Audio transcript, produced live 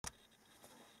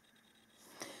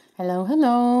Hello,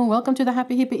 hello. Welcome to the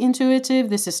Happy Hippie Intuitive.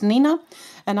 This is Nina,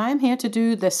 and I'm here to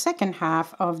do the second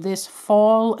half of this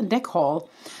fall deck haul.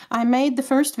 I made the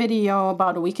first video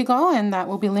about a week ago, and that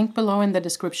will be linked below in the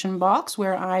description box,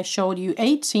 where I showed you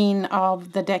 18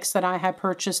 of the decks that I have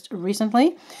purchased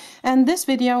recently. And this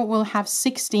video will have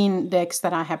 16 decks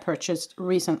that I have purchased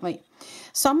recently.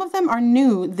 Some of them are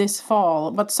new this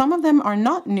fall, but some of them are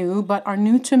not new, but are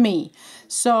new to me.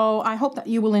 So I hope that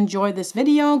you will enjoy this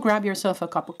video. Grab yourself a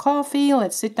cup of coffee.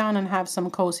 Let's sit down and have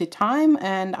some cozy time.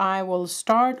 And I will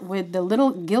start with the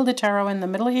little Gilded Tarot in the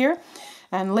middle here.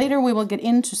 And later we will get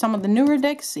into some of the newer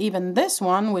decks, even this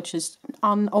one, which is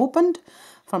unopened,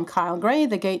 from Kyle Gray,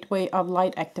 The Gateway of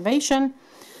Light Activation,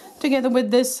 together with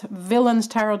this Villains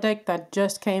Tarot deck that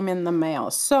just came in the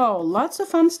mail. So lots of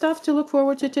fun stuff to look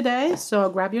forward to today. So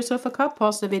grab yourself a cup,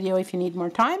 pause the video if you need more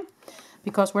time,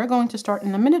 because we're going to start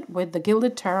in a minute with the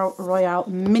Gilded Tarot Royale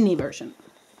mini version.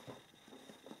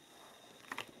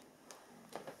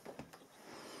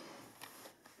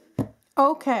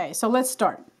 Okay, so let's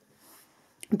start.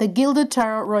 The Gilded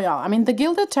Tarot Royale. I mean, the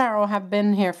Gilded Tarot have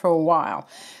been here for a while,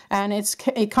 and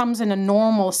it comes in a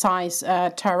normal size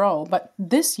tarot, but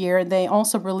this year they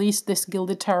also released this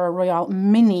Gilded Tarot Royale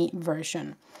mini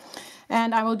version.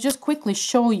 And I will just quickly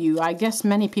show you. I guess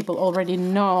many people already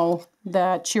know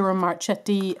the Ciro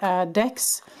Marchetti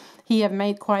decks. He have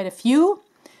made quite a few.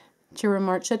 Ciro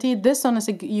Marchetti. This one is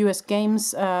a US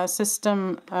Games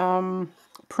system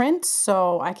print,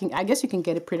 so I guess you can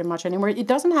get it pretty much anywhere. It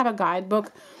doesn't have a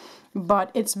guidebook,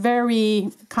 but it's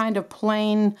very kind of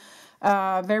plain,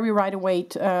 very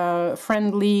right-weight,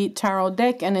 friendly tarot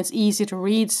deck, and it's easy to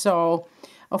read. So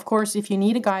of course, if you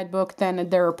need a guidebook, then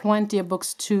there are plenty of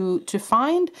books to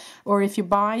find, or if you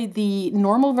buy the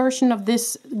normal version of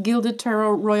this Gilded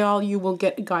Tarot Royale, you will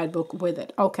get a guidebook with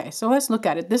it. Okay, so let's look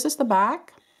at it. This is the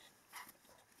back,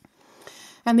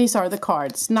 and these are the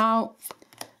cards. Now,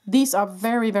 these are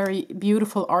very, very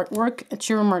beautiful artwork.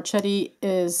 Ciro Marchetti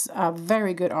is a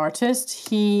very good artist.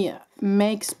 He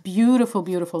makes beautiful,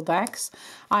 beautiful decks.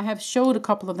 I have showed a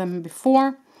couple of them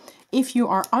before. If you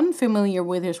are unfamiliar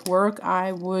with his work,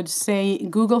 I would say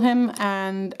Google him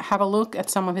and have a look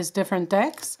at some of his different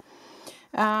decks.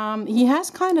 He has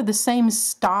kind of the same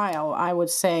style, I would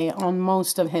say, on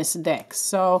most of his decks.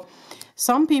 So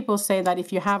some people say that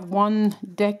if you have one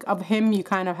deck of him, you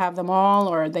kind of have them all,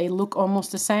 or they look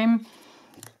almost the same.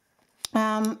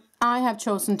 I have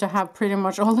chosen to have pretty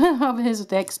much all of his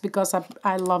decks because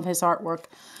I love his artwork.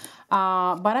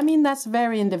 But I mean, that's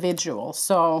very individual.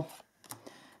 So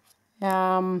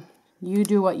you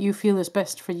do what you feel is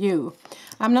best for you.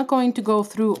 I'm not going to go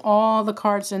through all the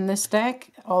cards in this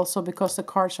deck, also because the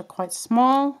cards are quite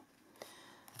small.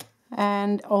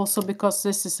 And also because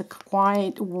this is a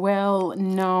quite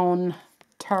well-known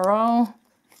tarot.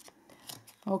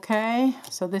 Okay,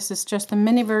 so this is just a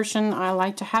mini version. I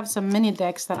like to have some mini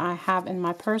decks that I have in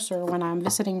my purse or when I'm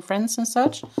visiting friends and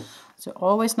such. So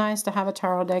always nice to have a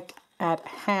tarot deck at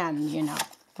hand, you know.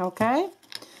 Okay,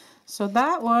 so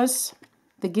that was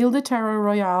the Gilded Tarot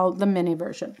Royale, the mini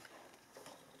version.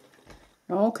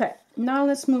 Okay, now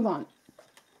let's move on.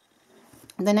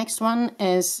 The next one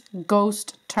is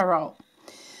Ghost Tarot.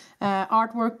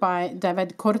 Artwork by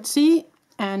David Corsi,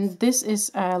 and this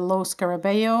is a Lo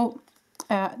Scarabeo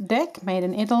deck made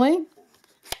in Italy.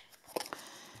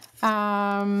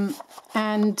 And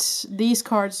these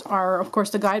cards are, of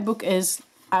course, the guidebook is,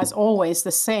 as always,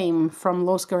 the same from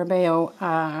Lo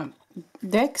Scarabeo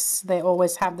decks. They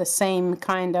always have the same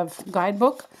kind of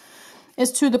guidebook.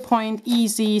 It's to the point,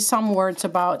 easy, some words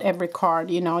about every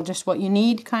card, you know, just what you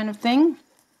need kind of thing.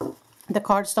 The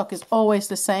cardstock is always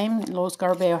the same. Lo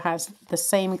Scarabeo has the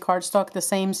same cardstock, the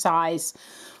same size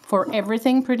for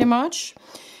everything pretty much.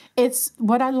 It's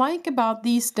what I like about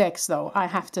these decks, though, I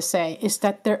have to say, is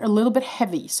that they're a little bit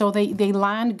heavy. So they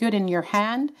land good in your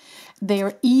hand. They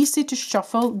are easy to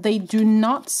shuffle. They do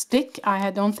not stick.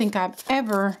 I don't think I've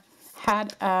ever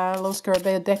had a Lo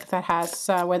Scarabeo deck that has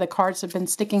where the cards have been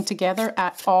sticking together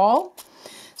at all.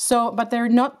 So, but they're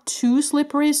not too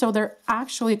slippery, so they're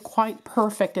actually quite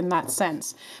perfect in that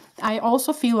sense. I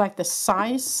also feel like the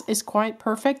size is quite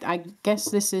perfect. I guess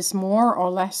this is more or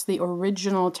less the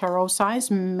original tarot size.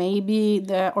 Maybe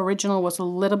the original was a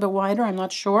little bit wider, I'm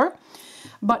not sure.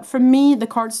 But for me, the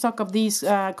cardstock of these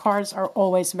cards are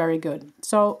always very good.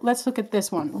 So let's look at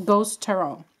this one, Ghost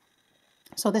Tarot.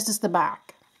 So this is the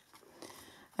back.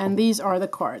 And these are the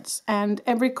cards. And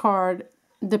every card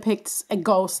depicts a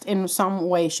ghost in some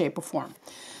way, shape, or form.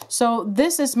 So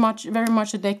this is very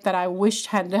much a deck that I wished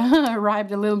had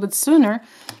arrived a little bit sooner.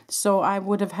 So I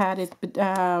would have had it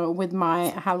with my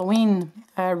Halloween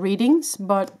readings.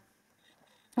 But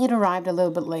It arrived a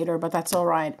little bit later, but that's all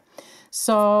right.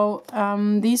 So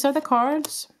these are the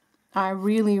cards. I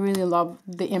really, really love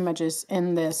the images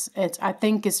in this. I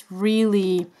think it's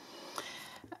really,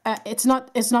 it's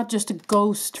not just a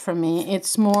ghost for me.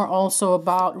 It's more also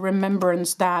about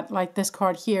remembrance that, like this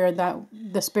card here, that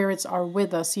the spirits are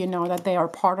with us, you know, that they are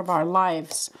part of our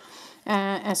lives.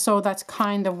 And so that's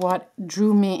kind of what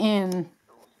drew me in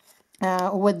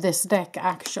with this deck,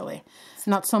 actually.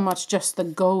 Not so much just the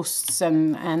ghosts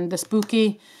and the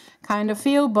spooky kind of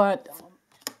feel, but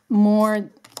more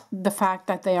the fact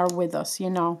that they are with us, you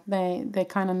know. They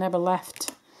kind of never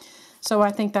left. So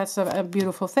I think that's a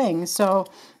beautiful thing. So,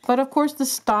 but of course the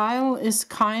style is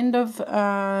kind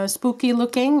of spooky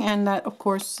looking, and that of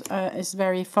course is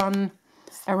very fun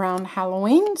around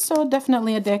Halloween. So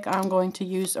definitely a deck I'm going to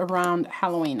use around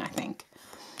Halloween, I think.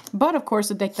 But of course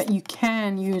a deck that you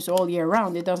can use all year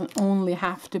round. It doesn't only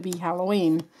have to be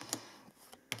Halloween.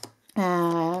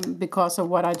 Because of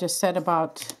what I just said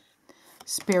about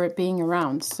spirit being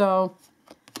around. So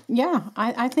yeah,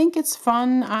 I think it's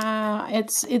fun.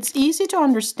 It's easy to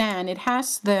understand. It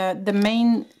has the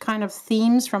main kind of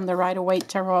themes from the Wildwood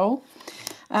Tarot.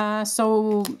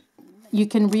 So you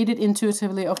can read it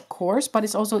intuitively, of course, but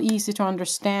it's also easy to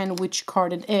understand which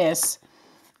card it is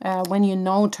when you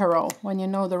know tarot, when you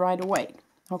know the Wildwood.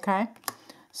 Okay,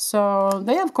 so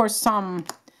they have, of course, some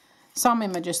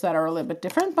images that are a little bit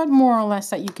different, but more or less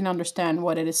that you can understand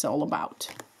what it is all about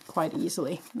quite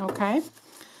easily. Okay,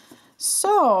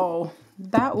 so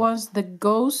that was the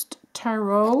Ghost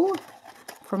Tarot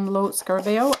from Lo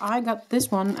Scarabeo. I got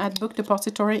this one at Book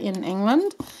Depository in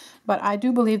England, but I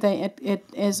do believe that it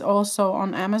is also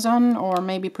on Amazon or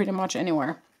maybe pretty much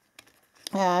anywhere.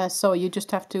 So you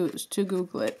just have to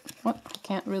Google it. What? I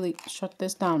can't really shut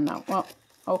this down now. Well,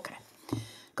 okay.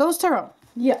 Ghost Tarot.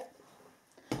 Yeah.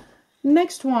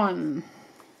 Next one.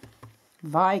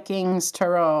 Vikings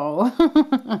Tarot.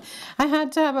 I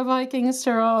had to have a Vikings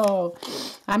Tarot.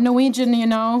 I'm Norwegian, you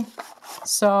know.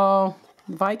 So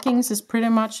Vikings is pretty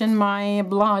much in my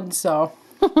blood, so.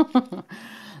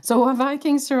 So a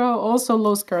Vikings Tarot, also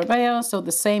Lo Scarabeo, so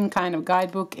the same kind of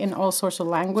guidebook in all sorts of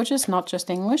languages, not just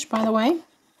English, by the way.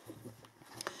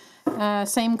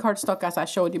 Same cardstock as I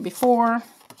showed you before.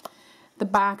 The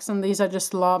backs on these I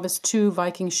just love. It's 2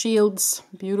 Viking shields,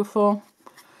 beautiful.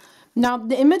 Now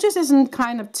the images isn't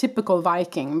kind of typical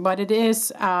Viking, but it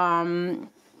is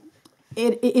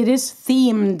it is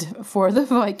themed for the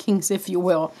Vikings, if you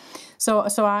will. So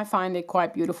I find it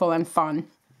quite beautiful and fun.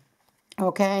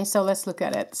 Okay, so let's look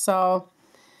at it. So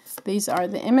these are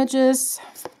the images.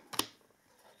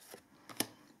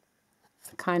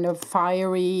 Kind of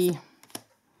fiery.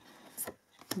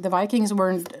 The Vikings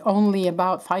weren't only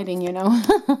about fighting, you know.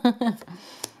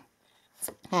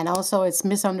 And also it's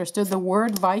misunderstood. The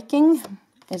word Viking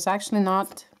is actually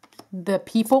not the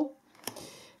people.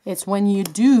 It's when you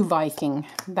do Viking.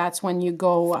 That's when you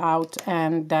go out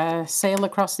and sail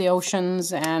across the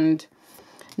oceans and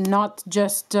not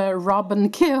just rob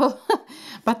and kill,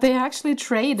 but they actually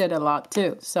traded a lot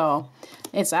too. So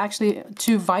it's actually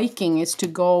to Viking is to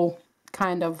go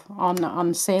kind of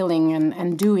on sailing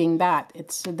and doing that.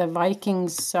 It's the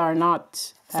Vikings are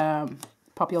not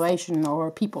population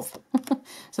or people.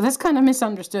 So that's kind of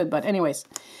misunderstood, but anyways.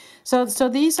 So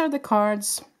these are the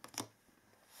cards.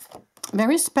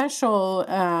 Very special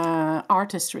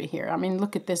artistry here. I mean,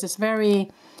 look at this. It's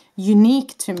very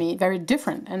unique to me, very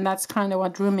different, and that's kind of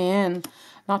what drew me in.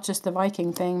 Not just the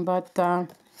Viking thing, but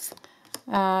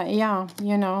yeah,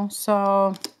 you know.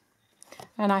 So,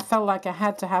 and I felt like I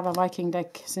had to have a Viking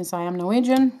deck since I am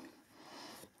Norwegian.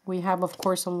 We have, of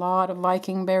course, a lot of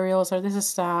Viking burials. Or this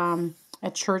is a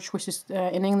church which is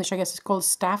in English, I guess, it's called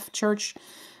Staff Church.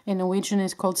 In Norwegian,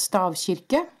 it's called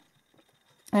Stavkirke.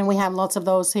 And we have lots of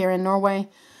those here in Norway.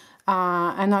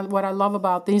 And what I love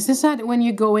about these is that when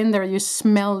you go in there, you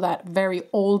smell that very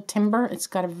old timber. It's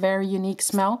got a very unique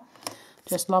smell.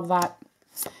 Just love that.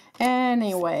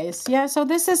 Anyways, yeah, so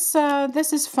this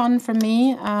is fun for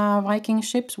me. Viking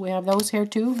ships, we have those here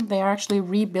too. They are actually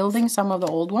rebuilding some of the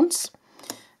old ones.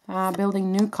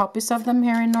 Building new copies of them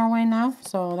here in Norway now.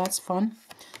 So that's fun.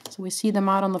 So we see them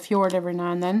out on the fjord every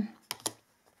now and then.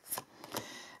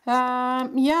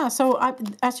 Yeah, so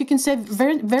as you can see,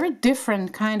 very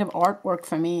different kind of artwork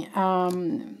for me.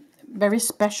 Very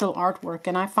special artwork,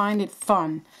 and I find it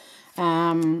fun.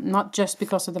 Not just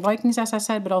because of the Vikings, as I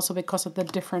said, but also because of the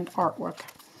different artwork.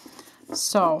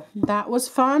 So that was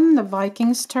fun, the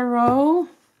Vikings Tarot.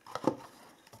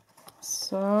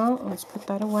 So let's put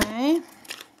that away.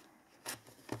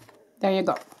 There you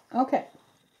go. Okay.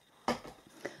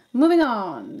 Moving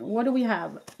on, what do we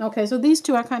have? Okay, so these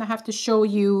two I kind of have to show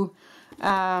you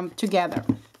together.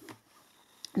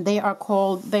 They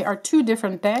are two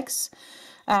different decks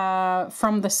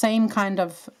from the same kind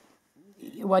of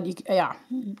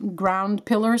ground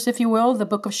pillars, if you will, the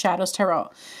Book of Shadows Tarot.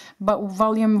 But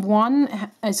volume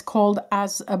 1 is called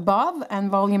As Above, and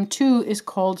volume 2 is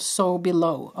called So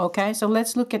Below. Okay, so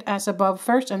let's look at As Above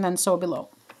first and then So Below.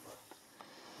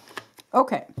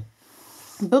 Okay,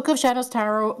 Book of Shadows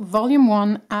Tarot, volume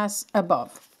 1, As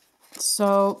Above.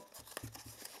 So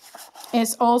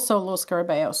it's also Los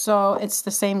Scarabeo, so it's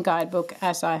the same guidebook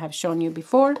as I have shown you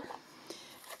before.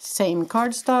 Same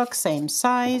cardstock, same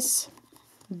size.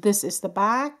 This is the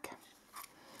back,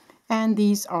 and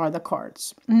these are the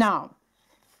cards. Now,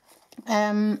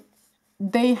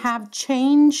 they have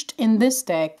changed in this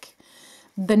deck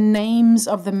the names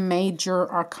of the major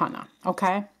arcana,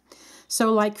 okay?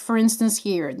 So like, for instance,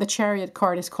 here, the Chariot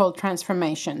card is called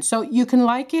Transformation. So you can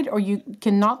like it or you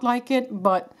cannot like it,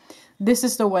 but this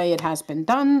is the way it has been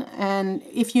done. And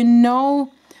if you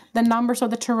know the numbers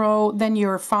of the tarot, then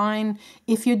you're fine.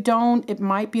 If you don't, it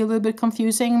might be a little bit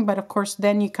confusing, but of course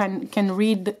then you can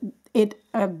read it,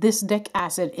 this deck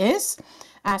as it is,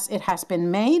 as it has been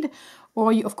made,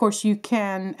 or of course you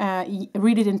can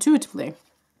read it intuitively.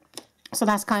 So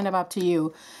that's kind of up to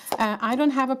you. I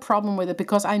don't have a problem with it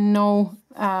because I know,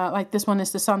 like this one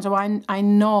is the Sun, so I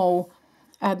know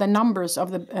the numbers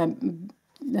of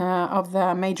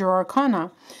the major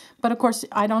arcana. But of course,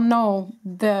 I don't know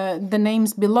the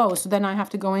names below, so then I have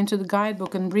to go into the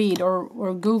guidebook and read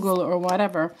or Google or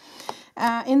whatever.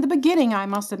 In the beginning, I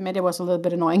must admit it was a little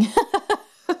bit annoying.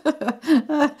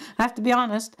 I have to be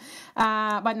honest.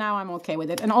 But now I'm okay with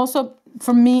it. And also,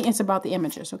 for me, it's about the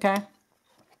images, okay?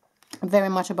 Very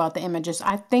much about the images.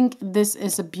 I think this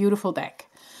is a beautiful deck.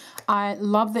 I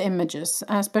love the images,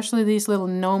 especially these little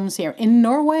gnomes here. In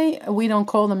Norway, we don't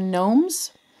call them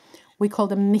gnomes. We call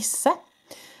them nisse.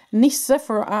 Nisse,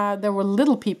 there were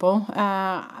little people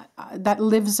that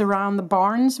lives around the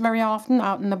barns very often,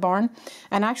 out in the barn.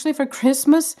 And actually for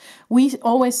Christmas, we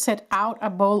always set out a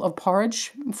bowl of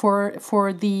porridge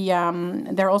for the,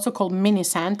 they're also called mini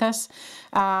Santas.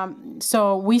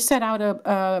 So we set out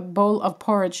a bowl of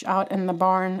porridge out in the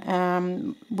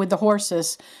barn with the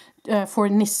horses for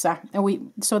Nissa,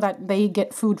 and so that they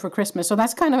get food for Christmas. So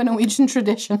that's kind of a Norwegian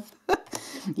tradition.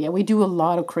 Yeah, we do a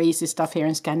lot of crazy stuff here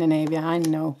in Scandinavia, I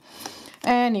know.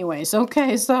 Anyways,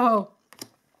 okay, so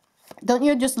don't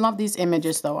you just love these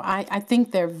images though? I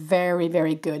think they're very,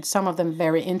 very good. Some of them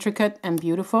very intricate and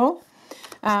beautiful.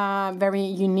 Very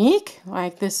unique,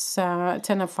 like this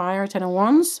 10 of Fire, 10 of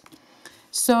Wands.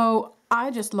 So I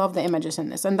just love the images in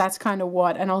this, and that's kind of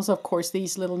what, and also of course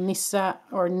these little Nissa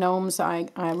or gnomes I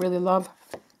really love.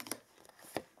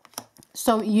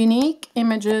 So unique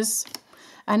images,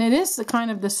 and it is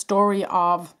kind of the story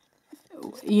of,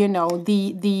 you know,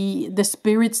 the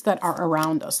spirits that are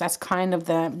around us. That's kind of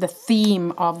the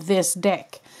theme of this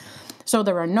deck. So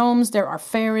there are gnomes, there are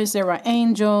fairies, there are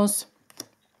angels,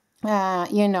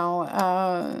 you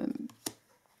know,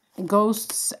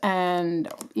 ghosts, and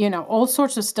you know, all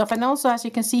sorts of stuff, and also, as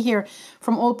you can see here,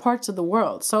 from all parts of the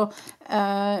world. So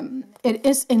it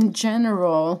is in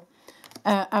general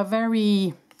a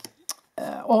very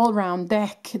all-round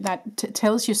deck that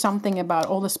tells you something about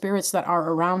all the spirits that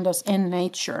are around us in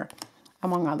nature,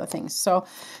 among other things. So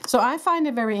I find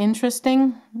it very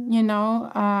interesting, you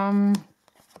know,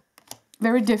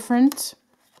 very different,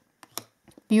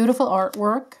 beautiful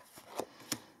artwork.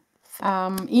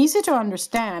 Easy to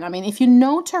understand. I mean, if you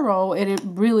know tarot, it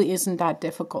really isn't that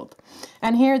difficult.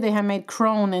 And here they have made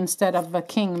crone instead of a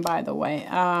king, by the way.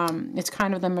 It's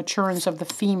kind of the maturance of the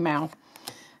female,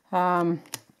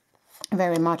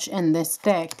 very much in this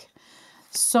deck.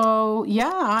 So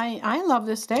yeah, I love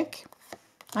this deck.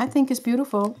 I think it's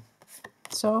beautiful.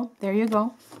 So there you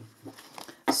go.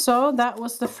 So that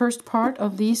was the first part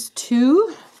of these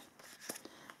two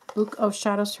Book of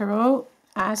Shadows Tarot,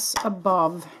 As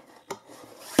Above.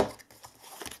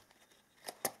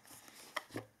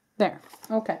 There,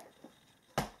 okay.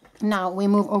 Now we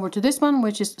move over to this one,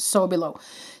 which is So Below.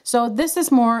 So this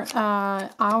is more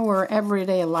our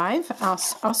everyday life,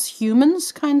 us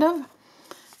humans, kind of.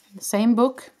 Same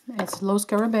book, it's Los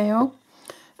Scarabeo.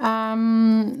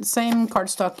 Same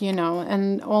cardstock, you know,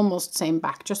 and almost same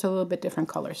back, just a little bit different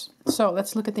colors. So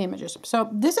let's look at the images. So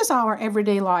this is our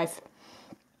everyday life.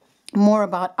 More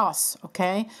about us,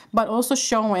 okay, but also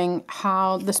showing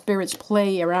how the spirits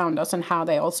play around us and how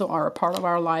they also are a part of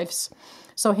our lives.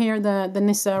 So here the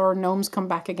Nissa or gnomes come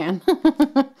back again.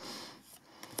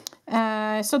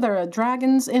 So there are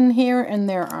dragons in here, and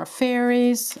there are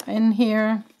fairies in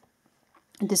here,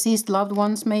 deceased loved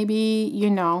ones maybe, you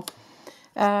know,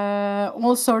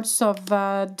 all sorts of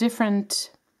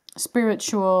different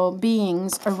spiritual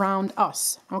beings around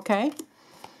us, okay?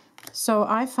 So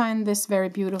I find this very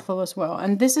beautiful as well.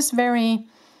 And this is very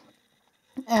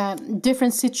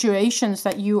different situations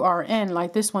that you are in.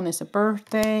 Like this one is a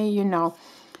birthday, you know,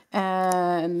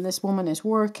 and this woman is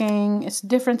working. It's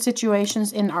different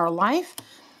situations in our life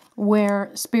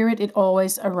where spirit is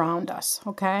always around us,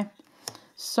 okay?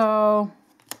 So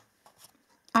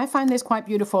I find this quite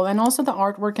beautiful. And also the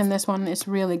artwork in this one is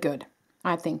really good,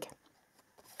 I think.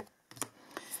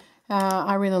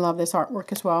 I really love this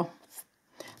artwork as well.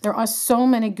 There are so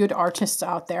many good artists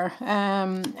out there.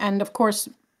 And of course,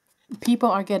 people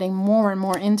are getting more and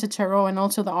more into tarot, and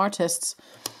also the artists.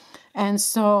 And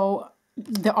so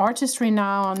the artistry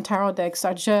now on tarot decks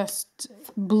are just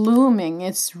blooming.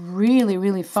 It's really,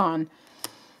 really fun.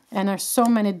 And there's so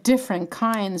many different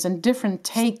kinds and different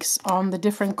takes on the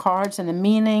different cards and the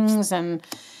meanings, and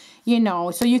you know,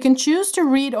 so you can choose to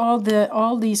read all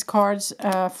these cards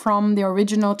from the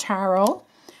original tarot,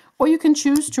 or you can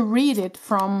choose to read it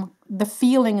from the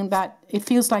feeling that it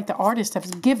feels like the artist has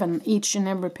given each and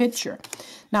every picture.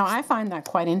 Now, I find that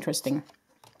quite interesting.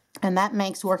 And that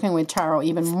makes working with tarot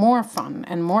even more fun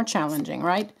and more challenging,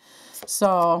 right?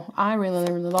 So I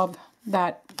really, really love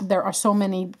that there are so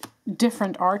many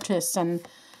different artists and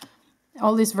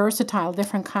all these versatile,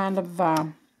 different kind of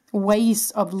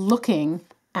ways of looking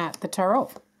at the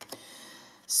tarot.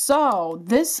 So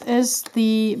this is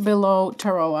the Below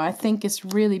Tarot. I think it's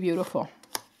really beautiful.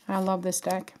 I love this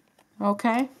deck.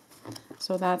 Okay,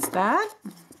 so that's that.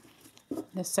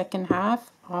 The second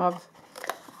half of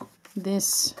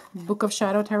this Book of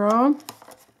Shadow Tarot.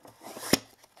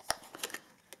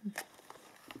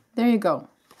 There you go.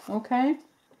 Okay.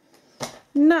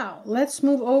 Now, let's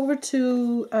move over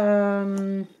to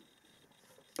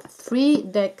 3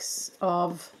 decks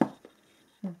of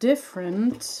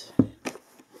different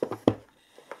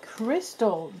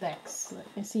crystal decks. Let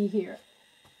me see here.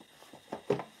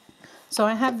 So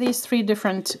I have these 3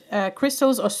 different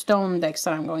crystals or stone decks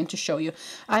that I'm going to show you.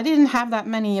 I didn't have that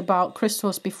many about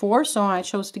crystals before, so I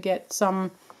chose to get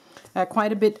some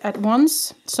quite a bit at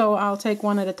once. So I'll take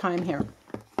one at a time here.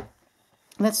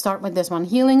 Let's start with this one.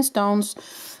 Healing Stones,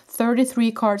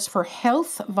 33 cards for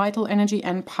health, vital energy,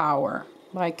 and power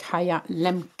by Kaja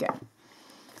Lemke.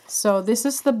 So this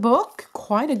is the book,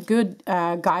 quite a good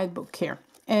guidebook here.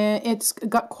 It's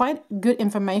got quite good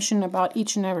information about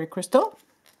each and every crystal,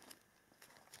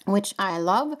 which I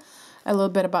love. A little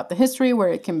bit about the history, where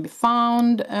it can be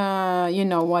found, you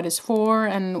know, what it's for,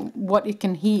 and what it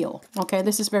can heal. Okay,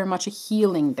 this is very much a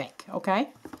healing deck, okay?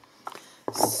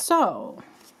 So,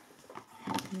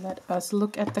 let us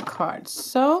look at the cards.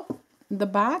 So, the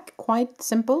back, quite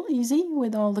simple, easy,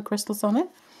 with all the crystals on it.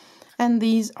 And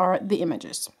these are the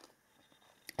images.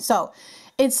 So,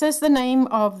 it says the name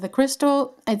of the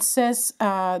crystal, it says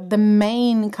the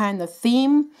main kind of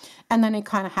theme, and then it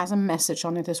kind of has a message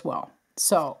on it as well.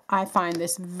 So I find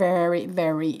this very,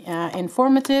 very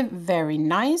informative, very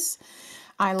nice.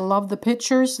 I love the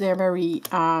pictures, they're very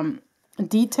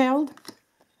detailed.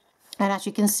 And as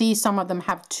you can see, some of them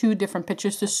have 2 different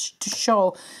pictures to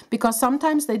show, because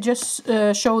sometimes they just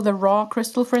show the raw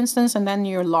crystal, for instance, and then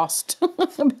you're lost.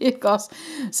 Because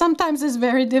sometimes it's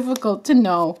very difficult to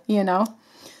know, you know.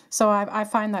 So I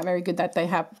find that very good that they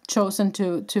have chosen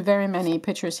to very many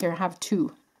pictures here have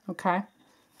 2, okay?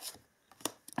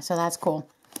 So that's cool.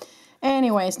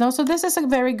 Anyways, no, so this is a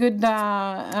very good, deck.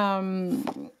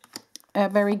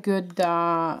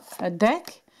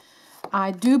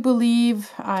 I do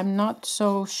believe, I'm not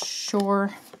so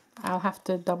sure, I'll have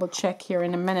to double check here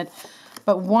in a minute,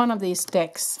 but one of these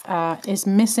decks is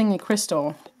missing a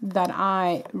crystal that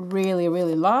I really,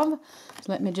 really love.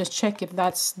 So let me just check if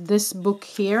that's this book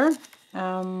here.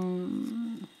 I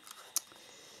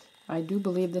do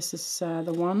believe this is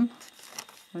the one.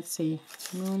 Let's see,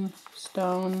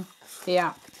 Moonstone.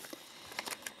 Yeah,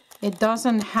 it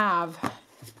doesn't have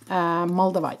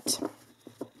Moldavite,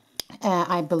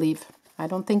 I believe. I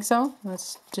don't think so.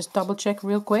 Let's just double check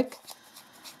real quick.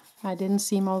 I didn't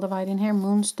see Moldavite in here.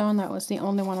 Moonstone, that was the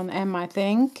only one on M, I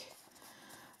think.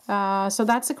 So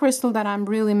that's a crystal that I'm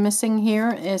really missing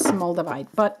here, is Moldavite.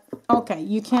 But okay,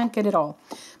 you can't get it all.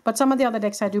 But some of the other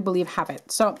decks I do believe have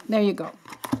it. So there you go.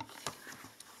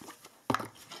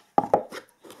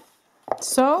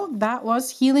 So that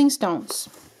was Healing Stones.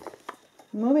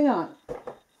 Moving on.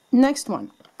 Next one.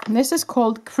 This is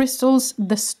called Crystals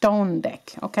the Stone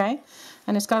deck, okay?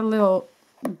 And it's got a little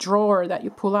drawer that you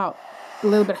pull out. A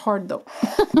little bit hard though.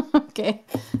 Okay,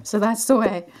 so that's the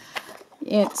way.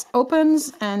 It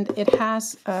opens and it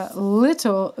has a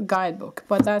little guidebook,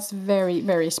 but that's very,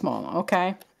 very small,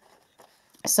 okay?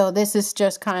 So this is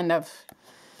just kind of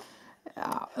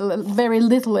very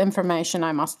little information,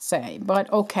 I must say,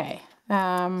 but okay.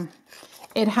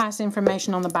 It has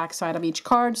information on the back side of each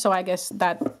card, so I guess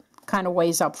that kind of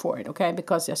weighs up for it, okay?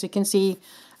 Because as you can see,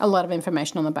 a lot of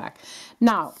information on the back.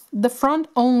 Now, the front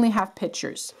only have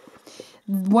pictures.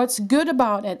 What's good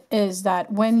about it is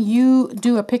that when you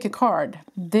do a pick a card,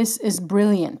 this is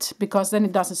brilliant, because then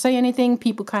it doesn't say anything.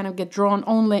 People kind of get drawn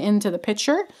only into the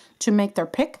picture to make their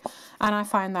pick, and I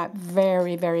find that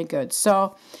very, very good.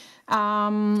 So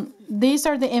these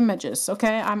are the images,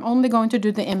 okay? I'm only going to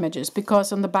do the images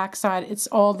because on the back side it's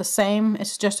all the same.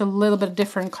 It's just a little bit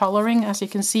different coloring, as you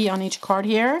can see on each card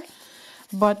here,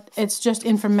 but it's just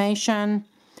information,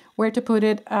 where to put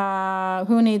it,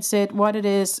 who needs it, what it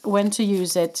is, when to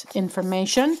use it,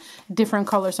 information, different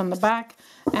colors on the back,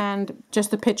 and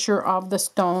just a picture of the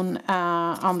stone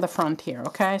on the front here,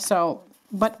 okay? So,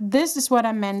 but this is what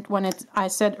I meant when I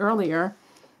said earlier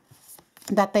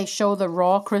that they show the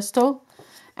raw crystal,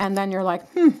 and then you're like,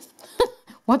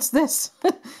 what's this?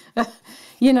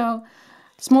 You know,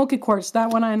 smoky quartz, that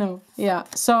one I know. Yeah,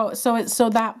 so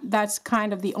that's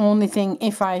kind of the only thing,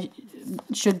 if I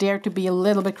should dare to be a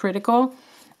little bit critical,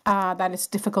 that it's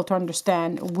difficult to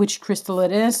understand which crystal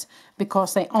it is,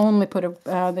 because they only put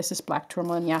this is black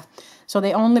tourmaline, yeah. So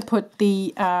they only put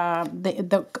the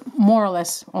more or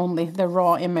less only the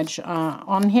raw image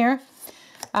on here.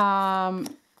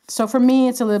 So for me,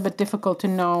 it's a little bit difficult to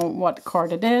know what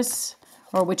card it is,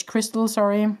 or which crystal,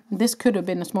 sorry. This could have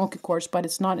been a smoky quartz, but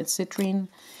it's not, it's citrine.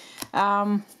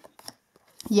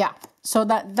 Yeah, so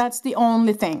that's the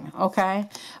only thing, okay?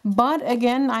 But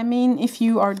again, I mean, if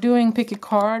you are doing pick a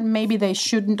card, maybe they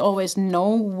shouldn't always know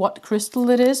what crystal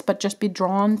it is, but just be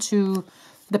drawn to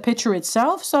the picture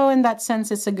itself. So in that sense,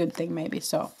 it's a good thing, maybe,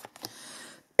 so.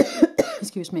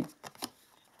 Excuse me.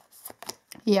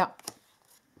 Yeah.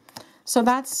 So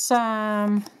that's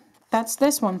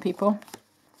this one, people.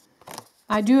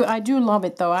 I do love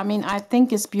it though. I mean, I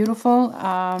think it's beautiful.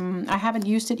 I haven't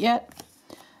used it yet,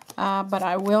 but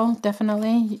I will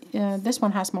definitely. This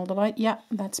one has moldavite. Yeah,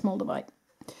 that's moldavite.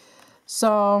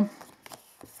 So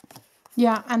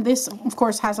yeah, and this of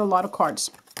course has a lot of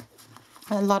cards,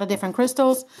 a lot of different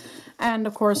crystals, and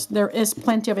of course there is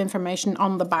plenty of information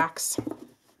on the backs,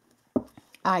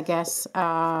 I guess,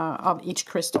 of each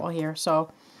crystal here.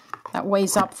 So that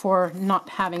weighs up for not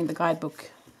having the guidebook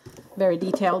very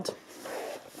detailed.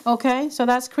 Okay, so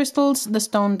that's crystals, the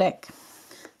stone deck.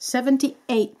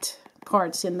 78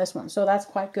 cards in this one, so that's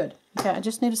quite good. Okay, I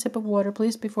just need a sip of water,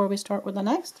 please, before we start with the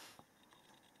next.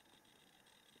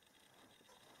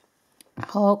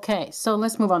 Okay, so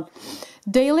let's move on.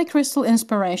 Daily Crystal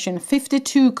Inspiration,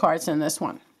 52 cards in this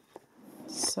one.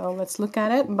 So let's look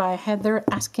at it by Heather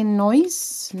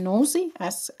Askinosie.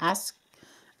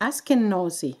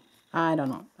 Askinosie. I don't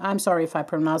know. I'm sorry if I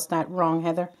pronounced that wrong,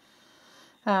 Heather.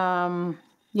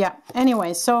 Yeah,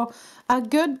 anyway, so a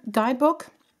good guidebook.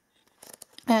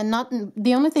 And not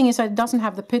the only thing is that it doesn't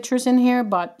have the pictures in here,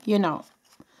 but you know,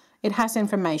 it has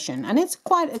information, and it's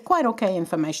quite okay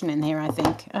information in here, I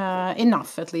think.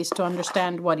 Enough at least to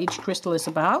understand what each crystal is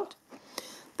about.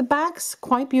 The back's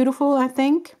quite beautiful, I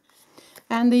think.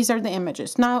 And these are the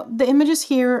images. Now, the images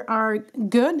here are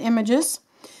good images.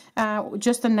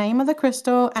 Just the name of the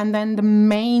crystal and then the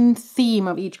main theme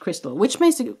of each crystal, which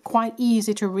makes it quite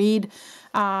easy to read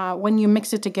when you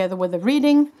mix it together with the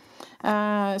reading.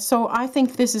 So I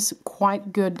think this is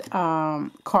quite good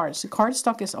cards. The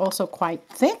cardstock is also quite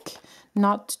thick,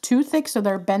 not too thick, so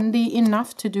they're bendy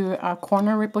enough to do a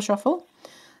corner ripple shuffle.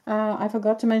 I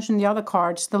forgot to mention the other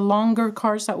cards. The longer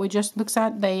cards that we just looked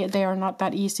at, they are not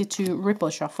that easy to ripple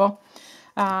shuffle.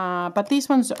 But these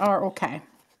ones are okay.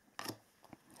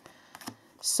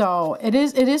 So it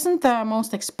isn't the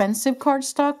most expensive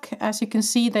cardstock. As you can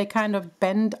see, they kind of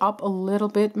bend up a little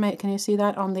bit. Can you see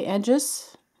that on the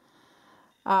edges?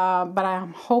 But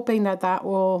I'm hoping that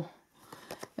will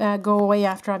go away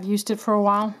after I've used it for a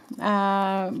while.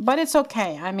 But it's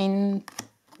okay. I mean,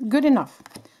 good enough.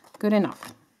 Good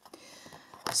enough.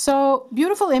 So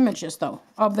beautiful images though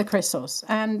of the crystals,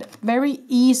 and very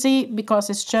easy because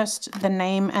it's just the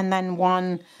name and then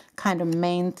one kind of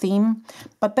main theme.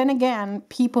 But then again,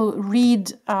 people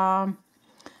read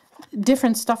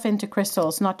different stuff into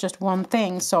crystals, not just one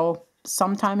thing. So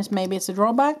sometimes maybe it's a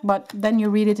drawback, but then you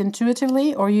read it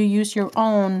intuitively, or you use your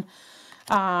own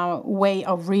way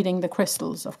of reading the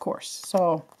crystals, of course.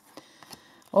 So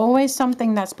always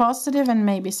something that's positive and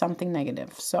maybe something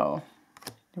negative. So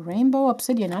the rainbow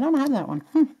obsidian, I don't have that one.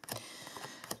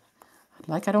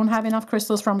 Like I don't have enough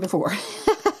crystals from before.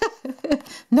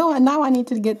 No, now I need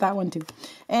to get that one too.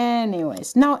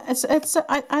 Anyways, no,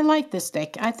 I like this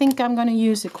deck. I think I'm going to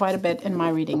use it quite a bit in my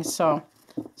readings, so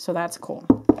that's cool.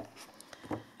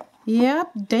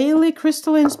 Yep, Daily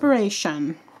Crystal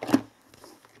Inspiration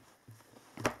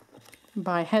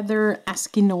by Heather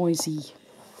Askinoisy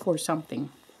or something.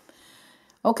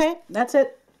 Okay, that's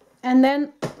it. And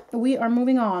then we are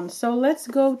moving on. So let's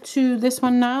go to this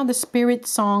one now, the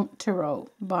Spiritsong Tarot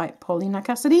by Paulina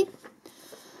Cassidy.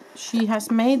 She has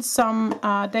made some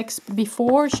decks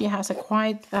before. She has a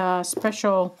quite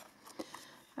special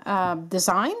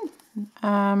design.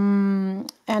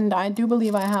 And I do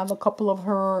believe I have a couple of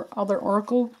her other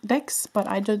oracle decks, but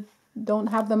I just don't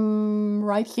have them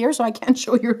right here, so I can't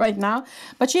show you right now.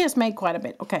 But she has made quite a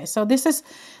bit. Okay, so this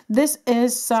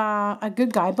is a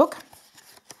good guidebook.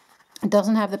 It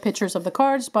doesn't have the pictures of the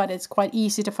cards, but it's quite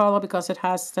easy to follow because it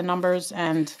has the numbers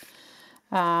and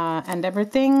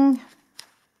everything.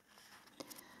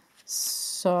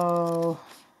 So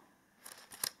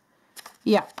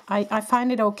yeah, I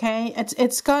find it okay.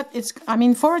 I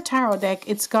mean, for a tarot deck,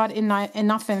 it's got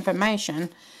enough information.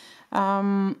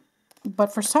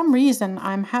 But for some reason,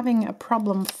 I'm having a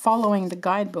problem following the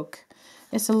guidebook.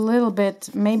 It's a little bit,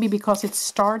 maybe because it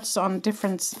starts on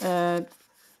different,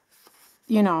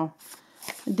 you know,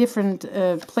 different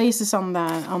places on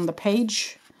the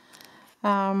page.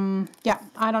 Yeah,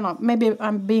 I don't know. Maybe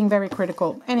I'm being very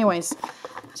critical. Anyways,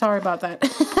 sorry about that.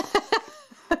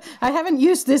 I haven't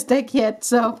used this deck yet,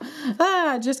 so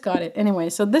I just got it. Anyway,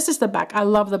 so this is the back. I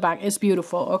love the back. It's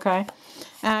beautiful, okay?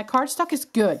 Cardstock is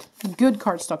good. Good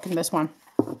cardstock in this one.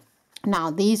 Now,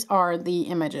 these are the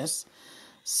images.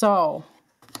 So,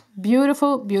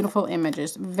 beautiful, beautiful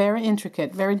images. Very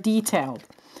intricate, very detailed.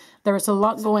 There is a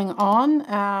lot going on,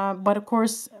 but of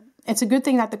course, it's a good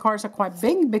thing that the cards are quite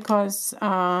big because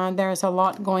there is a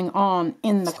lot going on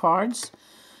in the cards.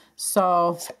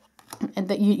 So, and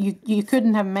that you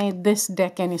couldn't have made this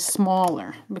deck any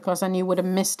smaller because then you would have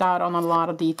missed out on a lot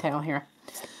of detail here.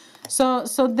 So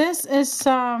this is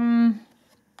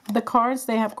the cards.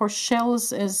 They have, of course,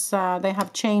 shells is they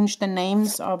have changed the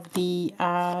names of the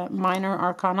minor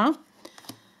arcana.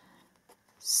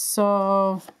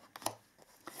 So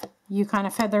you kind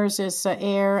of feathers is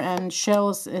air and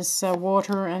shells is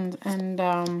water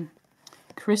and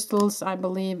crystals, I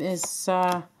believe, is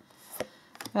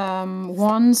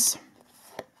wands.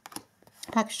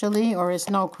 Actually, or is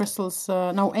no crystals,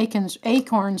 no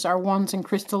acorns are wands and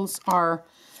crystals are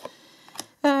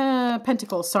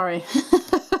pentacles, sorry.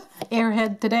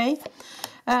 Airhead today.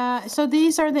 So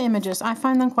these are the images. I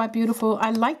find them quite beautiful.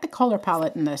 I like the color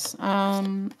palette in this.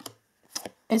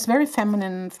 It's very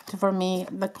feminine for me,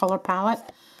 the color palette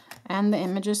and the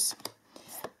images.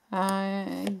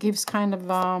 Gives kind of,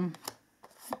 I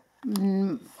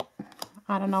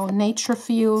don't know, nature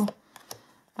feel.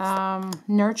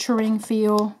 Nurturing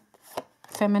feel,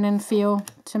 feminine feel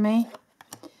to me.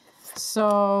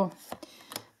 So,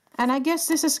 and I guess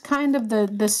this is kind of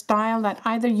the style that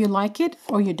either you like it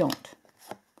or you don't,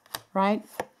 right?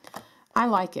 I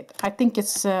like it. I think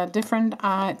it's different.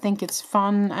 I think it's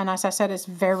fun. And as I said, it's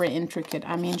very intricate.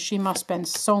 I mean, she must spend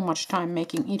so much time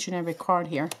making each and every card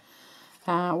here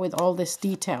with all this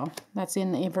detail that's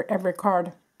in every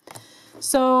card.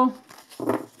 So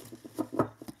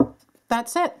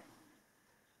that's it.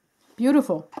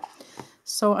 Beautiful.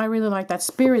 So I really like that.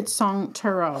 Spiritsong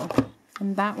Tarot.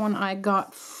 And that one I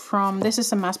got from, this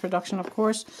is a mass production, of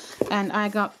course. And I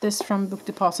got this from Book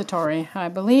Depository, I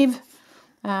believe.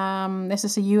 This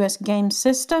is a US game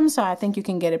system, so I think you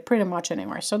can get it pretty much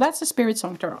anywhere. So that's the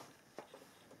Spiritsong Tarot.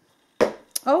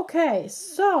 Okay,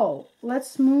 so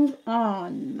let's move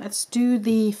on. Let's do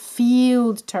the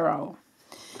Field Tarot.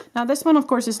 Now this one, of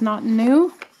course, is not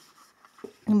new,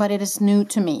 but it is new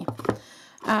to me.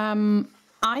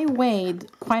 I weighed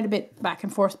quite a bit back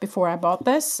and forth before I bought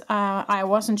this. I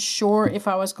wasn't sure if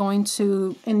I was going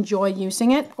to enjoy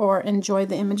using it or enjoy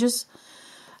the images.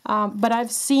 But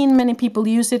I've seen many people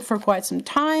use it for quite some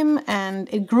time and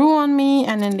it grew on me.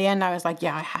 And in the end, I was like,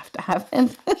 yeah, I have to have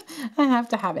it. I have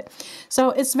to have it.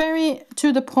 So it's very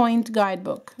to the point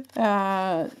guidebook.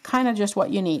 Kind of just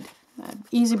what you need.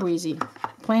 Easy breezy,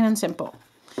 plain and simple.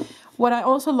 What I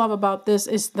also love about this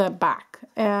is the back.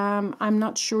 I'm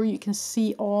not sure you can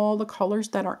see all the colors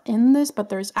that are in this, but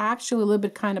there's actually a little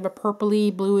bit kind of a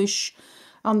purpley bluish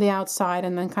on the outside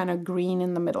and then kind of green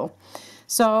in the middle.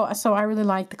 So I really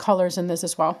like the colors in this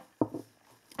as well.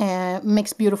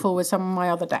 Mixed beautiful with some of my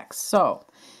other decks. So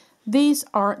these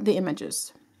are the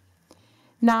images.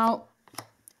 Now,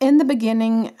 in the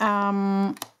beginning,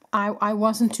 I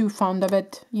wasn't too fond of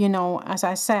it, you know, as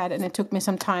I said, and it took me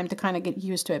some time to kind of get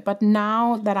used to it. But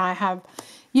now that I have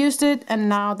used it and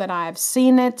now that I've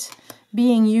seen it,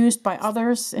 being used by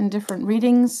others in different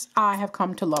readings, I have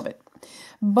come to love it.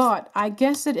 But I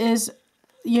guess it is,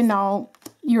 you know,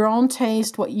 your own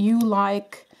taste, what you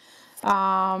like,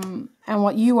 and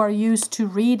what you are used to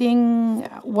reading,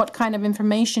 what kind of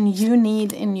information you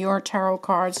need in your tarot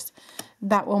cards,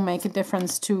 that will make a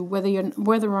difference to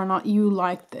whether or not you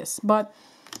like this. But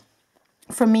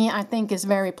for me, I think it's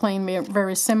very plain,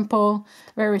 very simple,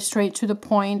 very straight to the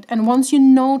point. And once you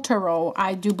know tarot,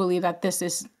 I do believe that this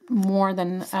is more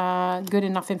than good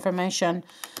enough information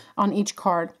on each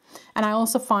card. And I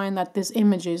also find that these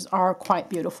images are quite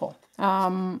beautiful.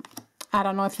 I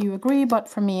don't know if you agree, but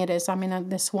for me it is. I mean,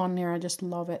 this one here, I just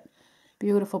love it.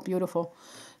 Beautiful, beautiful.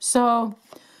 So,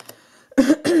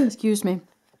 excuse me.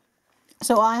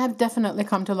 So I have definitely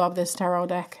come to love this tarot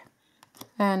deck.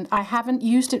 And I haven't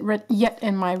used it yet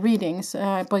in my readings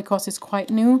because it's quite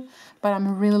new. But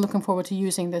I'm really looking forward to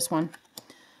using this one.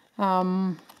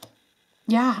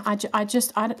 Yeah, I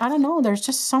don't know. There's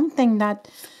just something that,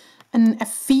 a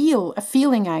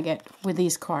feeling I get with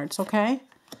these cards, okay?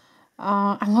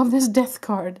 I love this death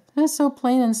card. It's so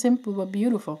plain and simple, but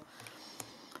beautiful.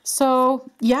 So,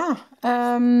 yeah,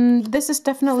 this is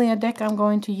definitely a deck I'm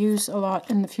going to use a lot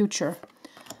in the future.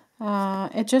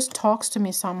 It just talks to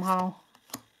me somehow.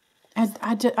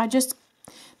 I just,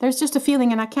 there's just a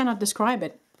feeling, and I cannot describe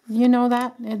it. You know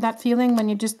that feeling when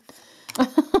you just,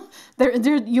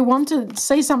 you want to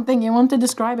say something, you want to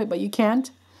describe it, but you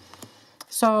can't.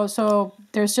 So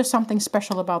there's just something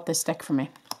special about this deck for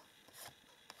me.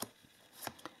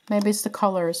 Maybe it's the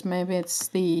colors, maybe it's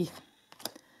the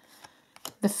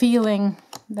feeling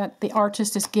that the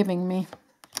artist is giving me.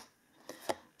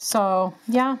 So,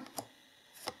 yeah,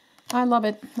 I love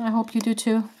it. I hope you do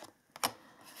too.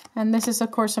 And this is,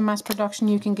 of course, a mass production.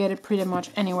 You can get it pretty much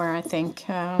anywhere, I think,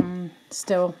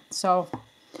 still. So,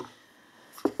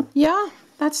 yeah,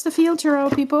 that's the Field Tarot,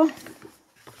 people.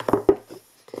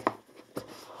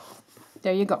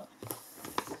 There you go.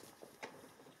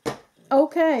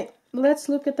 Okay, let's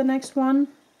look at the next one.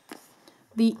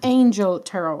 The Angel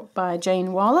Tarot by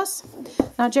Jane Wallace.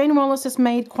 Now, Jane Wallace has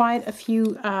made quite a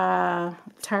few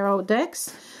tarot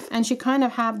decks, and she kind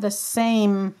of have the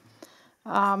same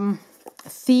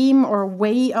theme or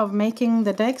way of making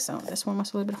the decks. Oh, this one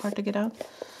was a little bit hard to get out.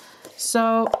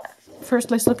 So, first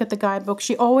let's look at the guidebook.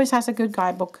 She always has a good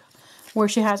guidebook where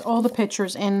she has all the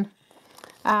pictures in.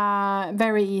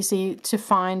 Very easy to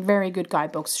find, very good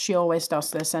guidebooks. She always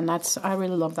does this, and I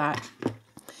really love that.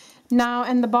 Now,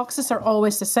 and the boxes are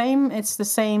always the same. It's the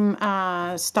same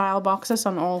style boxes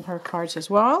on all her cards as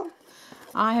well.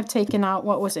 I have taken out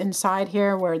what was inside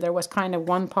here, where there was kind of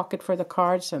one pocket for the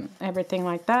cards and everything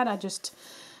like that. I just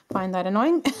find that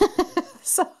annoying.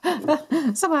 so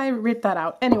I ripped that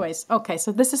out. Anyways, okay,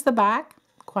 so this is the back.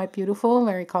 Quite beautiful,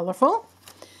 very colorful.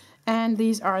 And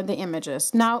these are the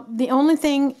images. Now, the only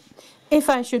thing, if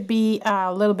I should be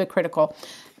a little bit critical,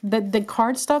 the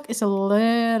cardstock is a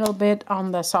little bit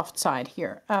on the soft side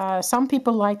here. Some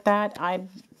people like that.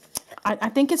 I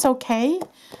think it's okay,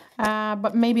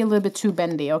 but maybe a little bit too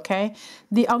bendy, okay?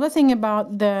 The other thing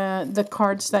about the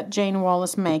cards that Jane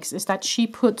Wallace makes is that she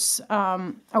puts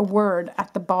a word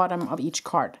at the bottom of each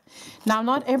card. Now,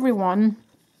 not everyone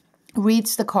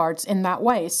reads the cards in that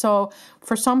way. So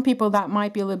for some people that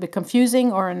might be a little bit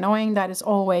confusing or annoying, that is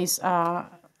always a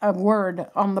word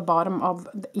on the bottom of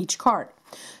each card.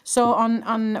 So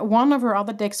on one of her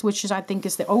other decks, which is I think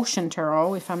is the Ocean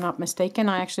Tarot, if I'm not mistaken,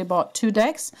 I actually bought 2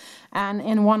 decks, and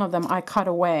in one of them I cut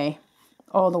away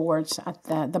all the words at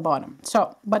the bottom.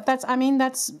 So, but that's, I mean,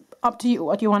 that's up to you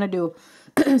what you want to do.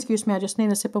 Excuse me, I just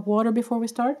need a sip of water before we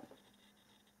start.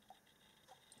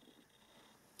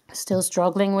 Still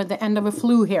struggling with the end of a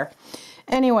flu here.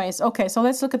 Anyways, okay, so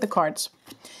let's look at the cards.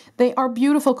 They are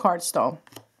beautiful cards though.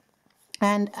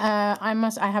 And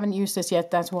I haven't used this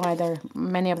yet, that's why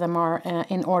many of them are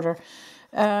in order.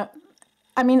 I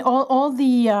mean, all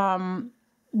the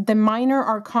minor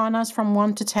arcanas from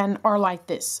 1 to 10 are like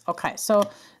this. Okay, so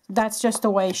that's just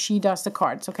the way she does the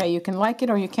cards. Okay, you can like it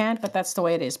or you can't, but that's the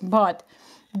way it is. But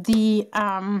the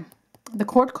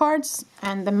court cards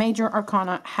and the major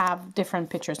arcana have different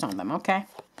pictures on them, okay?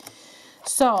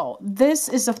 So, this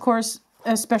is, of course,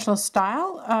 a special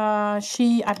style. I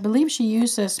believe she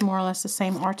uses more or less the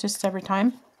same artists every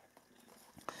time.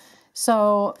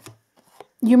 So,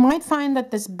 you might find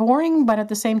that this boring, but at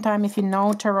the same time, if you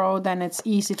know tarot, then it's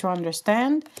easy to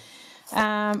understand.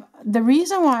 The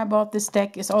reason why I bought this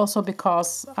deck is also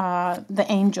because the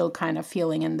angel kind of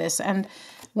feeling in this. And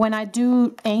when I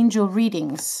do angel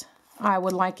readings, I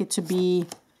would like it to be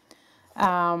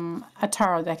a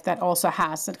tarot deck that also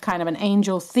has a kind of an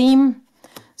angel theme.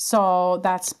 So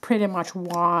that's pretty much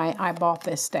why I bought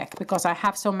this deck, because I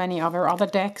have so many other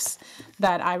decks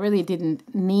that I really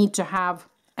didn't need to have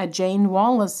a Jane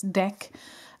Wallace deck,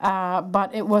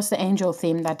 but it was the angel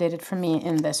theme that did it for me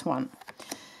in this one.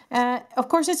 Of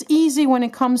course, it's easy when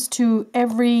it comes to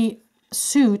every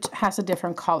suit has a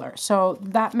different color, so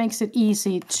that makes it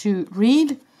easy to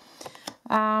read.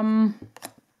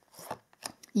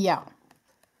 Yeah.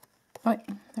 Oh,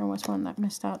 there was one that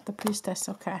missed out, the priestess.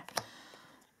 Okay.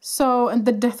 So, and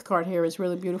the death card here is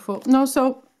really beautiful. No,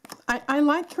 so I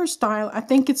like her style. I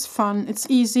think it's fun. It's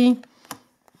easy,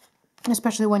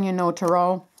 especially when you know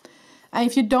tarot.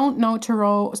 If you don't know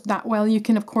tarot that well, you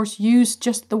can of course use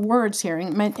just the words here,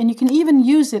 and you can even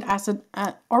use it as an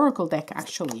oracle deck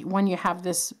actually when you have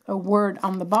this word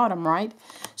on the bottom, right?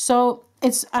 So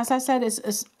it's, as I said,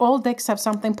 it's all decks have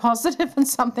something positive and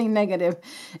something negative.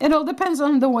 It all depends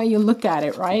on the way you look at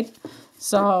it, right?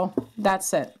 So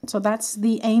that's it. So that's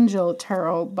the Angel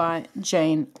Tarot by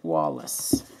Jane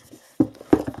Wallace.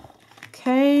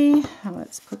 Okay,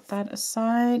 let's put that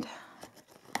aside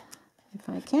if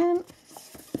I can.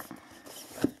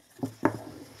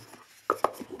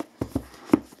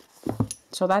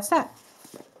 So that's that.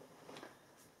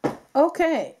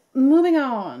 Okay, moving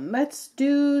on. Let's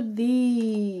do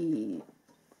the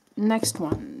next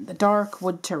one, the Dark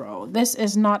Wood Tarot. This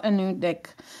is not a new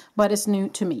deck, but it's new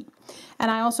to me. And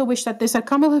I also wish that this had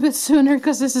come a little bit sooner,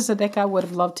 because this is a deck I would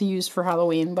have loved to use for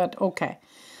Halloween, but okay.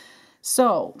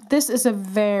 So, this is a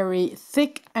very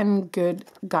thick and good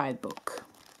guidebook.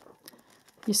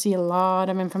 You see a lot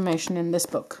of information in this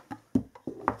book.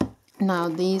 Now,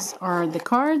 these are the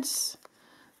cards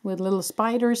with little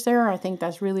spiders there. I think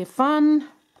that's really fun.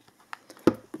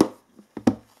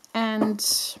 And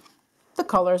the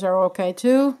colors are okay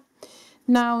too.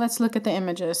 Now, let's look at the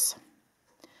images.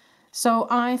 So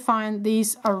I find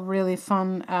these are really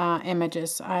fun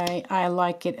images. I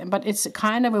like it, but it's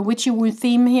kind of a witchy-woo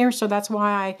theme here, so that's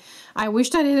why I wish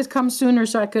that it had come sooner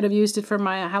so I could have used it for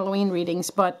my Halloween readings,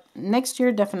 but next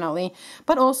year definitely.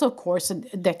 But also, of course, a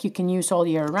deck you can use all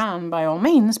year round by all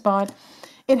means, but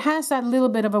it has that little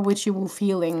bit of a witchy-woo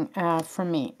feeling for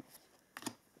me.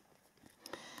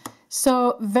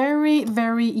 So very,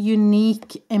 very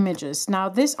unique images. Now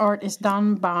this art is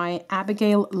done by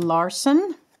Abigail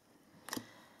Larson.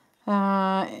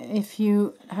 If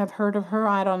you have heard of her,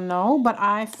 I don't know, but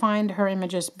I find her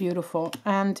images beautiful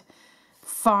and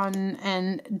fun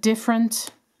and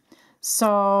different.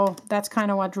 So that's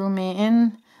kind of what drew me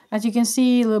in. As you can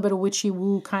see, a little bit of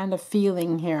witchy-woo kind of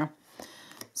feeling here.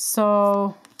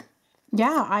 So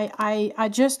yeah, I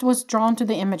just was drawn to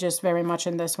the images very much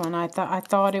in this one. I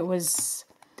thought it was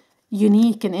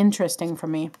unique and interesting for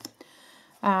me.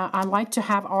 I like to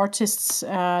have artists,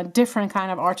 different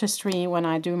kind of artistry when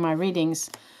I do my readings.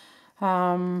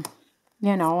 You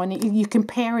know, and you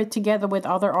compare it together with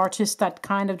other artists that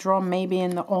kind of draw maybe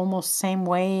in the almost same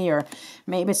way, or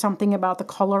maybe something about the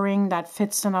coloring that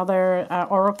fits another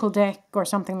oracle deck or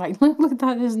something like that. Look at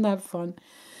that, isn't that fun?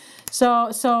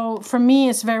 So for me,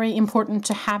 it's very important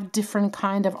to have different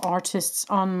kind of artists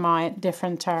on my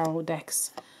different tarot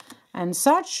decks and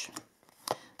such.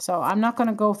 So I'm not going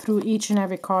to go through each and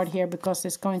every card here because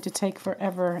it's going to take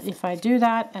forever if I do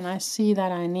that. And I see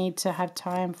that I need to have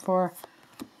time for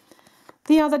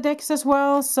the other decks as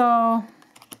well. So,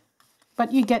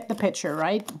 but you get the picture,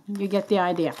 right? You get the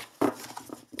idea.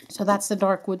 So that's the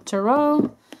Darkwood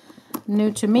Tarot.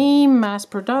 New to me, mass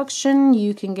production.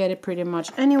 You can get it pretty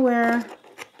much anywhere.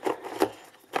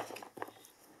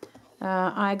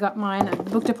 I got mine at the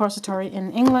Book Depository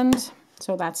in England.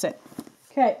 So that's it.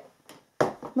 Okay.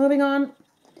 Moving on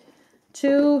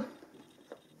to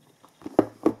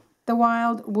the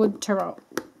Wildwood Tarot.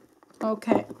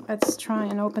 Okay, let's try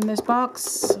and open this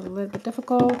box. A little bit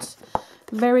difficult.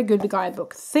 Very good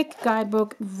guidebook. Thick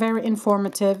guidebook, very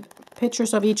informative.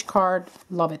 Pictures of each card.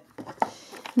 Love it.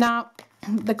 Now,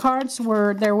 the cards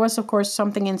were, there was of course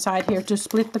something inside here to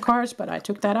split the cards, but I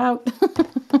took that out.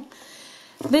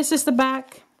 This is the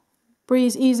back.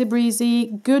 Easy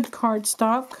breezy. Good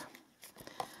cardstock.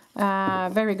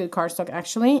 Very good cardstock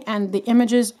actually, and the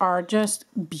images are just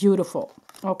beautiful.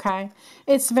 Okay,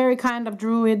 it's very kind of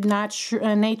druid nature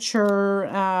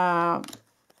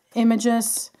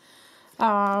images.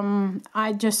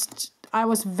 I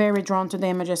was very drawn to the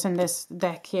images in this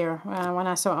deck here when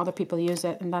I saw other people use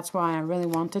it, and that's why I really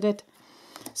wanted it.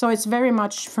 So it's very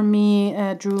much for me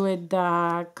a druid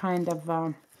kind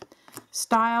of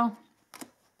style,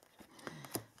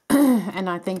 and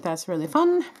I think that's really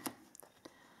fun.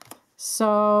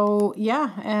 So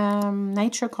yeah,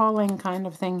 nature calling kind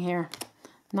of thing here.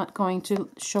 Not going to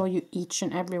show you each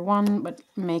and every one, but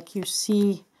make you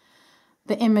see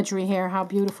the imagery here, how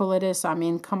beautiful it is. I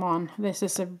mean, come on, this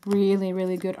is a really,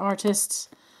 really good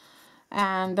artist.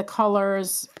 And the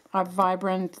colors are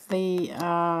vibrant. The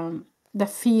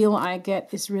feel I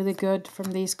get is really good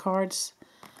from these cards.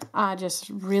 I just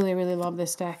really, really love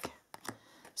this deck.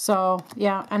 So,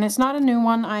 yeah, and it's not a new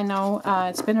one, I know.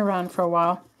 It's been around for a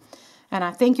while. And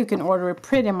I think you can order it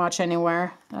pretty much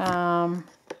anywhere.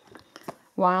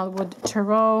 Wildwood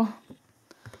Tarot.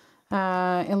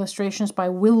 Illustrations by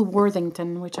Will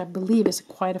Worthington, which I believe is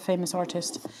quite a famous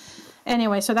artist.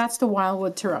 Anyway, so that's the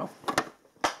Wildwood Tarot.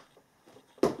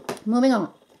 Moving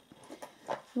on.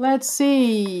 Let's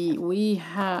see. We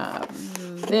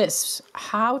have this.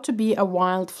 How to be a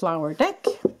Wildflower deck.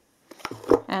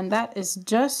 And that is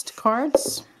just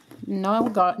cards. No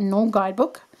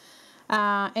guidebook.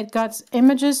 It got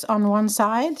images on one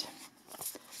side.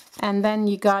 And then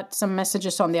you got some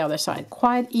messages on the other side.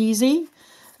 Quite easy.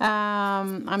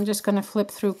 I'm just going to flip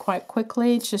through quite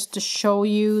quickly just to show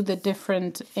you the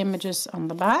different images on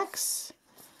the backs.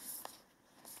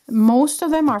 Most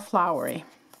of them are flowery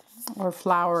or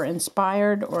flower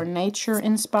inspired or nature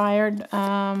inspired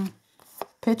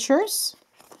pictures.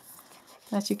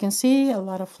 As you can see, a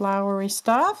lot of flowery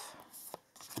stuff.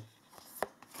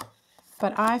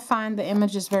 But I find the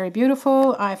images very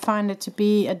beautiful. I find it to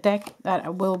be a deck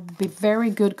that will be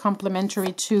very good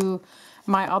complementary to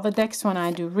my other decks when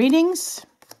I do readings.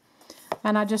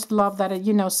 And I just love that,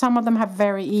 you know, some of them have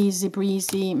very easy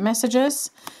breezy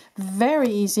messages. Very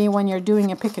easy when you're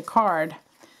doing a pick a card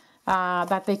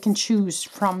that they can choose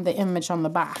from the image on the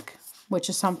back, which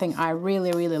is something I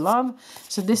really, really love.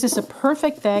 So this is a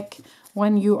perfect deck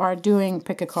when you are doing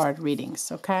pick a card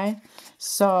readings, okay?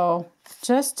 So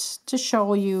just to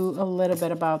show you a little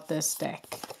bit about this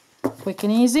deck. Quick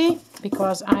and easy,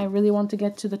 because I really want to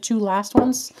get to the two last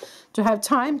ones to have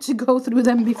time to go through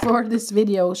them before this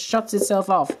video shuts itself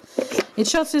off. It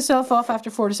shuts itself off after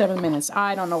 47 minutes.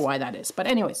 I don't know why that is. But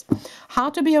anyways, How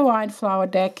to Be a Wildflower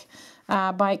deck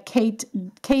by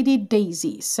Katie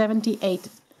Daisy. 78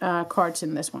 cards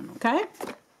in this one, okay?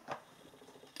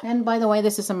 And by the way,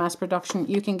 this is a mass production.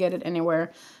 You can get it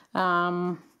anywhere.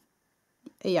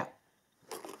 Yeah.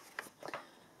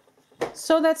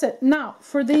 So that's it. Now,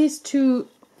 for these two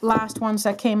last ones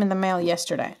that came in the mail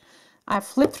yesterday. I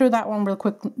flipped through that one real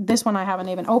quick. This one I haven't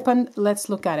even opened. Let's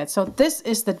look at it. So this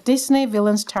is the Disney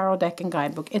Villains Tarot Deck and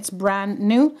Guidebook. It's brand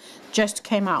new. Just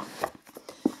came out.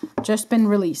 Just been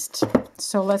released.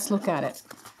 So let's look at it.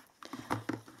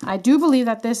 I do believe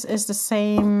that this is the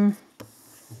same...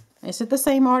 Is it the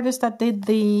same artist that did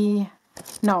the...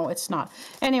 No, it's not.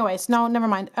 Anyways, no, never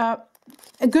mind. A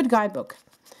good guidebook.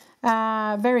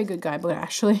 Very good guidebook,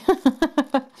 actually.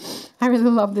 I really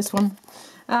love this one.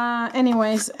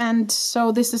 Anyways, and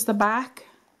so this is the back.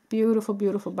 Beautiful,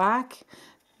 beautiful back.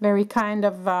 Very kind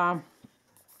of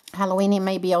Halloweeny,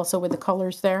 maybe also with the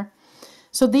colors there.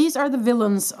 So these are the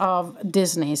villains of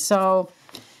Disney. So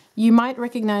you might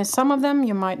recognize some of them.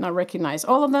 You might not recognize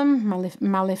all of them.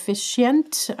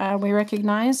 Maleficent, we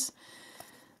recognize.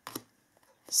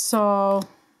 So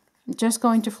just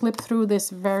going to flip through this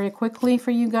very quickly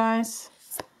for you guys.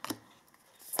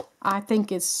 I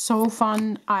think it's so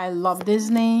fun. I love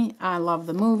Disney. I love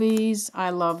the movies. I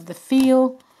love the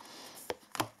feel.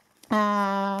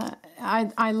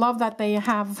 I love that they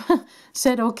have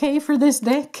said okay for this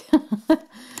deck.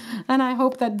 And I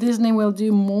hope that Disney will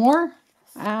do more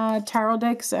tarot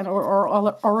decks and or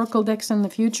oracle decks in the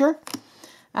future.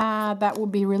 That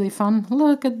would be really fun.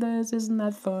 Look at this. Isn't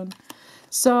that fun?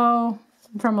 So,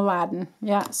 from Aladdin.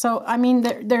 Yeah, so, I mean,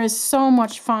 there is so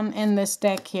much fun in this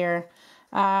deck here.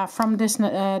 From Disney,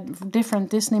 different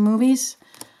Disney movies.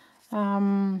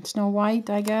 Snow White,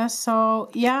 I guess. So,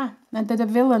 yeah, and the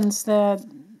villains, the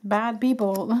bad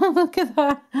people. Look at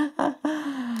that.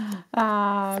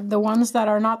 The ones that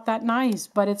are not that nice,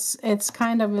 but it's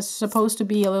kind of supposed to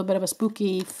be a little bit of a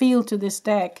spooky feel to this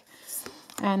deck.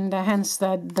 And hence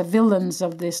the villains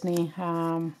of Disney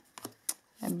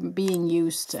being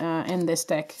used in this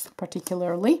deck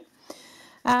particularly.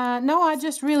 No, I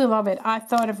just really love it. I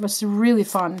thought it was really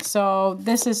fun. So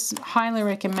this is highly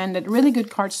recommended. Really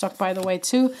good cardstock, by the way,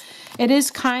 too. It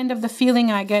is kind of the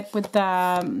feeling I get with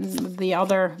the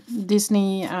other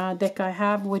Disney deck I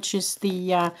have, which is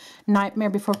the Nightmare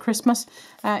Before Christmas.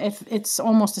 It's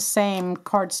almost the same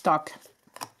cardstock.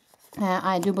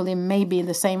 I do believe maybe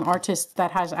the same artist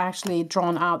that has actually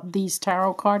drawn out these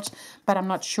tarot cards, but I'm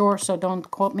not sure, so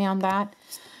don't quote me on that.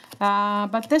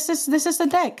 But this is the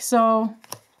deck, so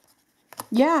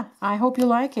yeah, I hope you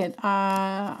like it.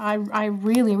 I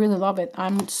really, really love it.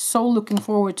 I'm so looking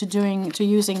forward to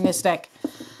using this deck.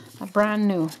 Brand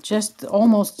new, just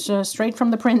almost straight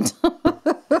from the print.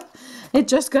 It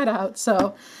just got out,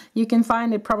 so you can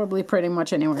find it probably pretty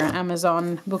much anywhere.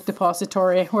 Amazon, Book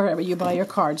Depository, wherever you buy your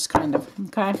cards, kind of.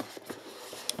 Okay.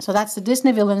 So that's the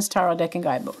Disney Villains Tarot Deck and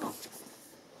Guidebook.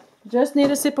 Just need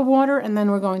a sip of water, and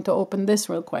then we're going to open this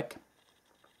real quick.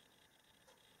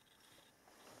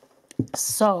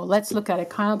 So let's look at it.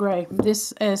 Kyle Gray.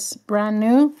 This is brand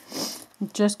new.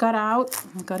 Just got out.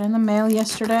 Got in the mail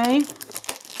yesterday.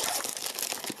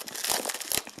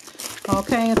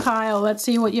 Okay, Kyle, let's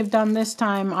see what you've done this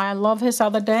time. I love his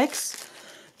other decks.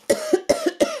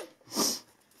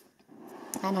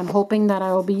 And I'm hoping that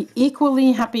I will be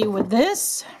equally happy with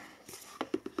this.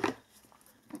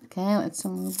 Okay, let's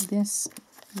move this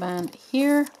band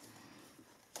here.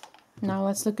 Now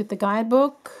let's look at the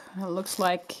guidebook. It looks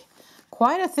like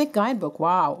quite a thick guidebook.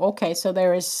 Wow. Okay, so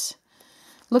there is,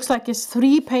 looks like it's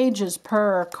 3 pages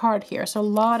per card here. So a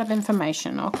lot of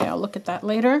information. Okay, I'll look at that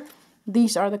later.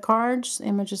 These are the cards,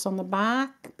 images on the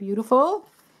back. Beautiful.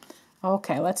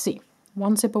 Okay, let's see.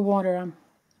 One sip of water.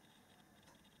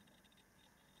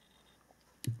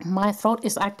 My throat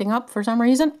is acting up for some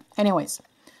reason. Anyways,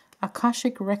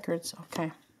 Akashic Records.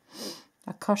 Okay.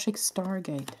 Akashic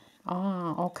Stargate.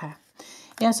 Ah, okay.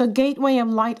 Yeah, so Gateway of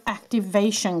Light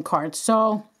activation cards.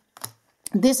 So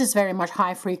this is very much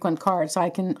high frequent cards.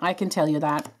 I can tell you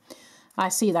that. I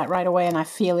see that right away and I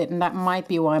feel it, and that might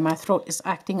be why my throat is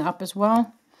acting up as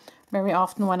well. Very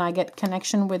often when I get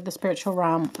connection with the spiritual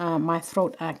realm, my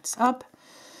throat acts up.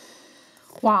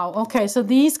 Wow, okay, so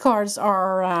these cards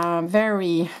are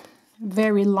very,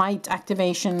 very light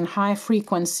activation, high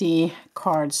frequency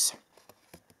cards.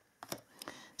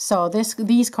 So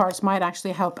these cards might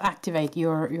actually help activate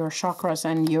your chakras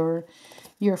and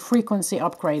your frequency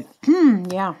upgrade.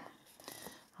 Yeah,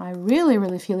 I really,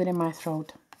 really feel it in my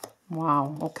throat.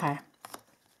 Wow, okay.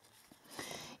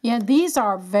 Yeah, these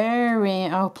are very,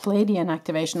 oh, Palladian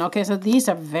activation. Okay, so these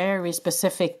are very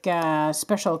specific,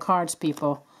 special cards,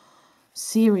 people.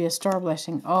 Serious star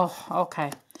blessing. Oh,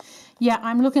 okay. Yeah,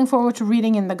 I'm looking forward to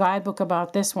reading in the guidebook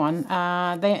about this one.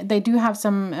 They do have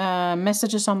some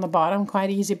messages on the bottom, quite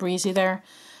easy breezy there.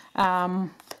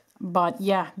 But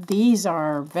yeah, these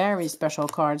are very special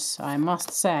cards, I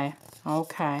must say.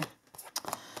 Okay.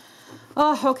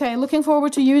 Oh, okay, looking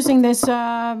forward to using this.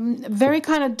 Very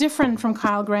kind of different from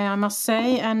Kyle Gray, I must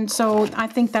say. And so I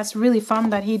think that's really fun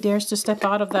that he dares to step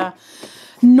out of the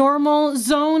normal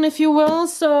zone, if you will.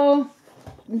 So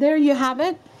there you have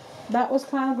it. That was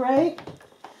Kyle Gray.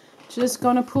 Just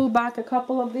gonna pull back a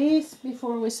couple of these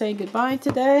before we say goodbye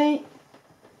today.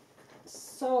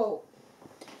 So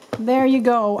there you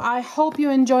go. I hope you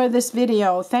enjoyed this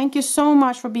video. Thank you so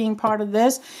much for being part of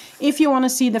this. If you want to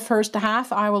see the first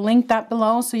half, I will link that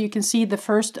below so you can see the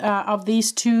first of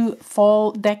these 2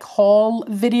 fall deck haul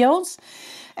videos.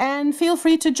 And feel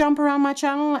free to jump around my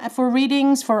channel for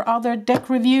readings, for other deck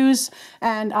reviews,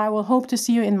 and I will hope to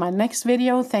see you in my next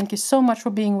video. Thank you so much for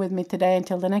being with me today.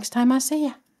 Until the next time I see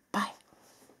ya.